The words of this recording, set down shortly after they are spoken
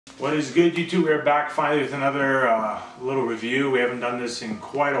What is good, YouTube? We're back finally with another little review. We haven't done this in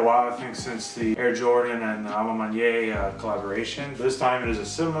quite a while, I think since the Air Jordan and Alma collaboration. This time it is a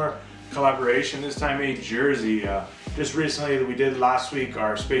similar collaboration, this time a jersey. Just recently, we did last week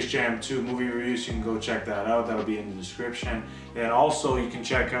our Space Jam 2 movie review, so you can go check that out. That'll be in the description. And also you can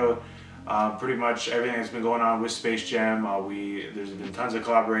check out pretty much everything that's been going on with Space Jam. There's been tons of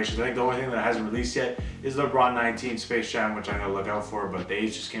collaborations. I think the only thing that hasn't released yet is the LeBron 19 Space Jam, which I'm gonna look out for, but the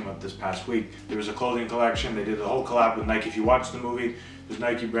A's just came out this past week. There was a clothing collection. They did the whole collab with Nike. If you watch the movie, there's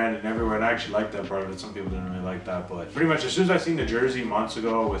Nike branded everywhere, and I actually like that part of it. Some people didn't really like that, but pretty much as soon as I seen the jersey months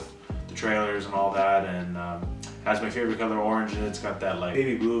ago with the trailers and all that, and has my favorite color, orange, and it's got that like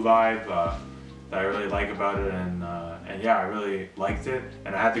baby blue vibe that I really like about it, and yeah, I really liked it,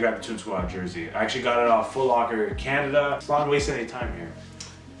 and I had to grab the Toon Squad jersey. I actually got it off Foot Locker Canada. It's not wasting any time here.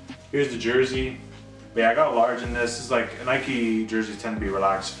 Here's the jersey. But yeah, I got a large in this. It's like Nike jerseys tend to be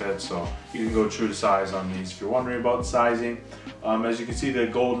relaxed fit, so you can go true to size on these if you're wondering about the sizing. As you can see, the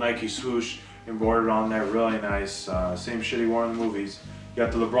gold Nike swoosh embroidered on there, really nice. Same shit he wore in the movies. You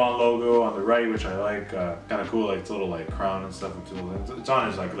got the LeBron logo on the right, which I like. Kind of cool, like the little like crown and stuff. It's on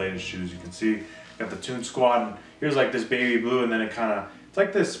his like latest shoes. You can see. Got the Toon Squad, and here's like this baby blue, and then it kind of, it's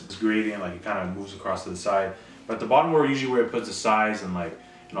like this gradient, like it kind of moves across to the side. But the bottom where usually where it puts the size and like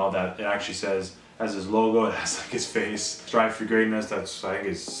and all that, it actually says, has his logo, it has like his face. Strive for greatness. That's, I think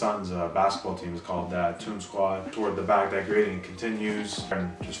his son's basketball team is called that, Toon Squad. Toward the back, that gradient continues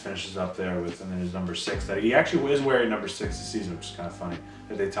and just finishes up there with, and then his number 6. That he actually is wearing number 6 this season, which is kind of funny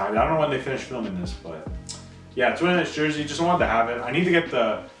that they timed. I don't know when they finished filming this, but yeah, it's a really nice jersey. Just wanted to have it. I need to get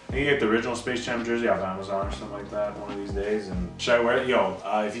the original Space Jam jersey off Amazon or something like that one of these days. And should I wear it? Yo,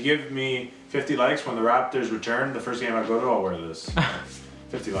 if you give me 50 likes when the Raptors return, the first game I go to, I'll wear this.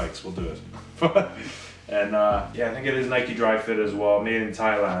 50 likes, we'll do it. And yeah, I think it is Nike dry fit as well. Made in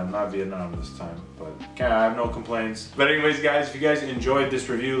Thailand, not Vietnam this time. But I have no complaints. But anyways, guys, if you guys enjoyed this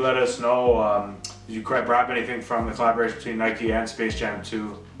review, let us know. Did you grab anything from the collaboration between Nike and Space Jam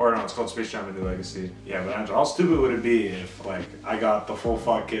 2? Or no, it's called Space Jam: A New Legacy. Yeah, but how stupid would it be if like I got the full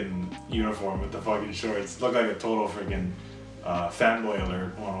fucking uniform with the fucking shorts? Looked like a total freaking fanboy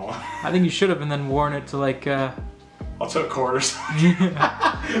alert 101. I think you should have, and then worn it to like I'll take quarters.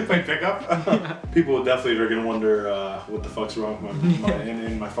 Play pickup. Yeah. People would definitely are gonna wonder what the fuck's wrong with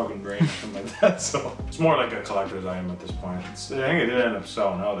in my fucking brain or something like that. So it's more like a collector's item at this point. I think it did end up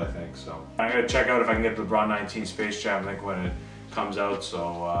selling out, I think. So I'm gonna check out if I can get the LeBron 19 Space Jam link when it comes out.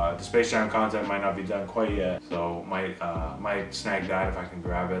 So the Space Jam content might not be done quite yet, so might snag that if I can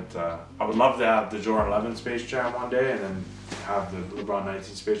grab it. I would love to have the Jordan 11 Space Jam one day, and then have the LeBron 19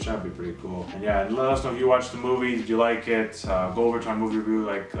 Space Jam. Be pretty cool. And yeah, let us know if you watched the movie. Did you like it? Go over to our movie review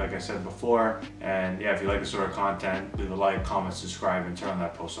like I said before. And yeah, if you like this sort of content, leave a like, comment, subscribe, and turn on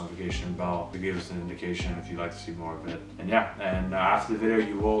that post notification bell to give us an indication if you'd like to see more of it. And yeah, and after the video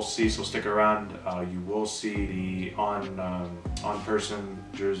you will see, so stick around, you will see the on-person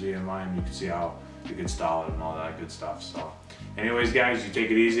jersey of mine. You can see how you can style it and all that good stuff. So anyways, guys, you take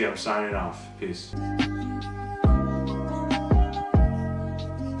it easy. I'm signing off. Peace.